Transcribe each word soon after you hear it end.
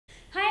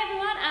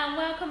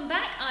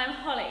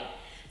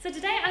So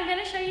today I'm going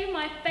to show you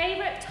my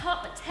favourite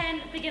top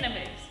 10 beginner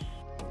moves.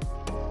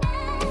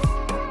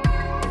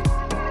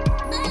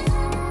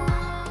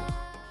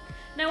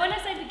 Now when I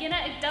say beginner,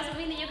 it doesn't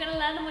mean that you're going to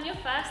learn them on your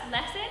first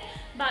lesson,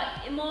 but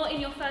more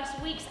in your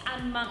first weeks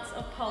and months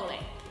of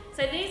poling.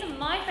 So these are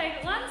my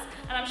favourite ones,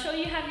 and I'm sure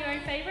you have your own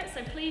favourites,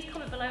 so please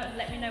comment below and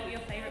let me know what your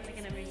favourite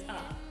beginner moves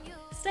are.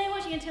 Stay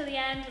watching until the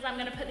end, as I'm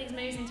going to put these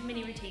moves into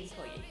mini routines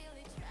for you.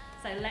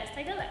 So let's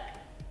take a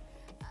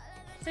look.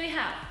 So we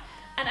have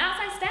an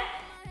outside step,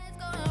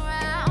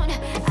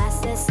 I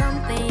said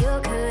something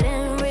you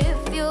couldn't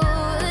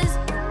refuse.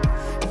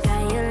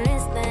 Got you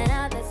listening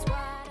out, that's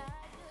why.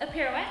 A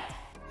pirouette,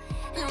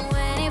 And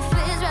when it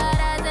feels right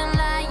as I'm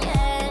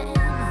lying,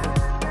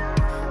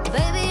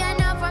 baby, I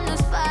know from the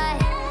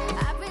spot.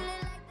 I really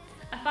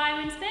like a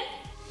fireman spin,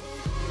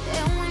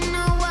 and we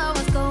knew what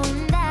was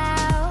going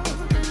down.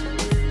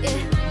 Yeah,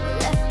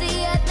 left the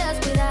others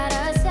without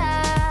a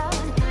sound.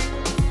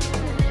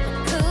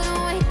 Couldn't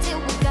wait till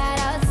we got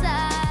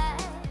outside.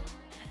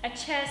 a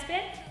chair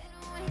spin,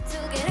 To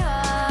get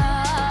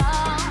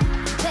home,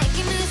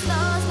 taking it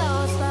slow, slow,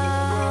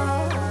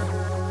 slow.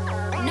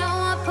 No,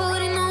 I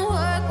put in the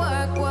work.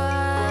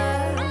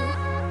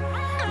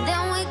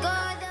 Then we go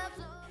the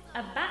floor.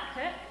 a back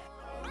hook,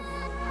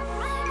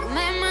 You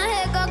made my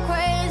head go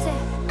crazy.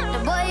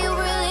 And boy, you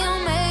really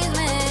amaze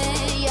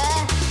me. Yeah,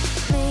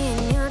 me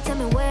and you, tell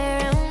me where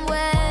and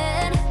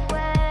when.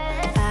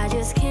 I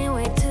just can't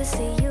wait to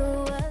see you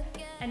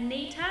again. a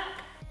knee tap,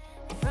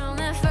 From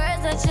the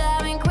first touch,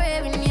 I've been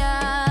craving ya.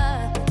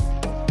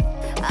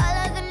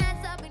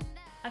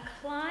 a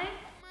climb,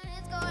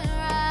 It's going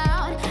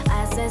round.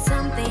 I said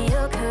something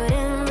you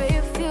couldn't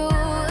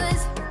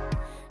refuse.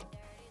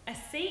 a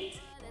seat,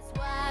 That's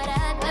what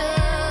I do.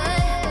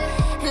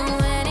 And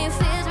when it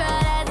feels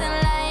right as a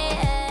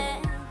lion,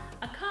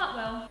 a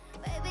cartwheel,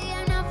 baby,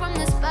 I know from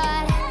the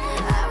spot.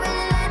 I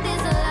really like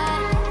this a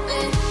lot.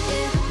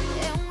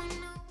 Yeah, and we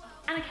know.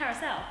 and a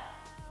carousel.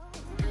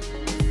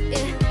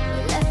 Yeah,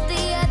 we left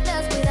the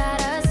others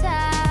without a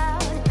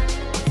sound.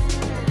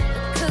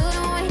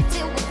 Couldn't wait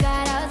till we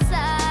got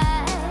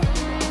outside.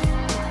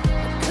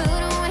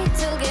 Couldn't wait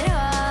to get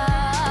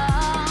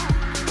home.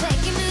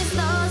 Taking it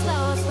slow,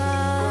 slow,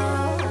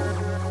 slow.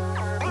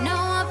 No,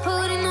 I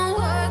put in the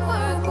work.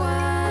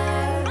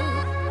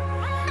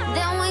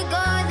 Then we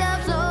go the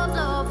flow,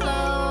 flow,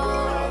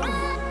 flow.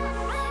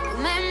 You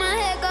made my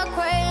head go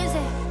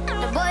crazy.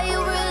 The boy, you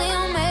really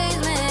amaze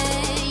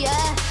me.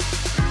 Yeah.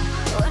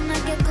 When I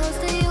get close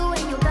to you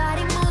and your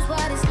body moves,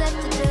 what is left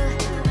to do?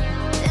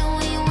 Then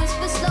when you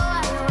whisper slow,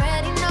 I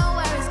already know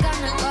where it's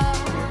gonna go.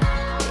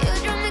 You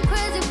drive me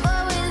crazy,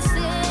 but with a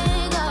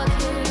single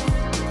kiss,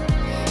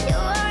 you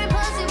are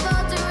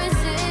impossible to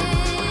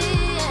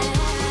resist.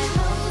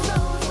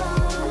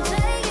 I'm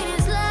taking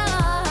it slow.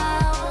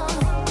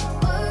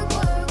 Work.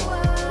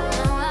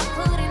 Now I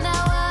put in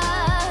that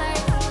work.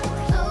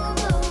 Flow.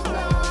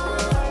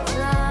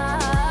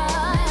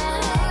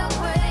 Man, you're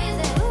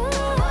crazy.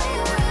 Boy,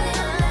 you really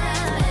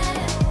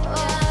amaze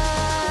me.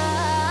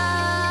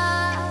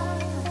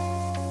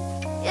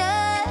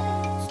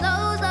 Yeah,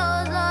 slow.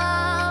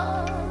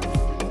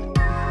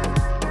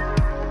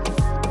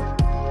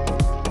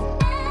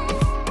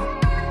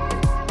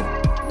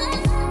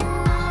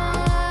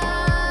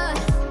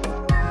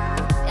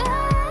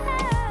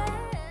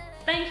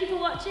 Thank you for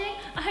watching.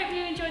 I hope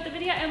you enjoyed the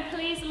video, and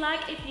please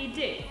like if you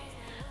do.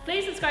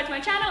 Please subscribe to my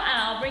channel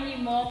and I'll bring you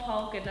more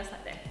pole goodness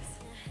like this.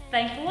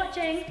 Thank you for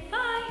watching.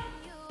 Bye.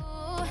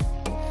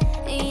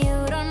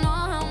 You don't know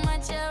how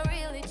much I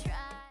really try.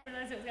 I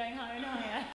realised it was going higher and higher.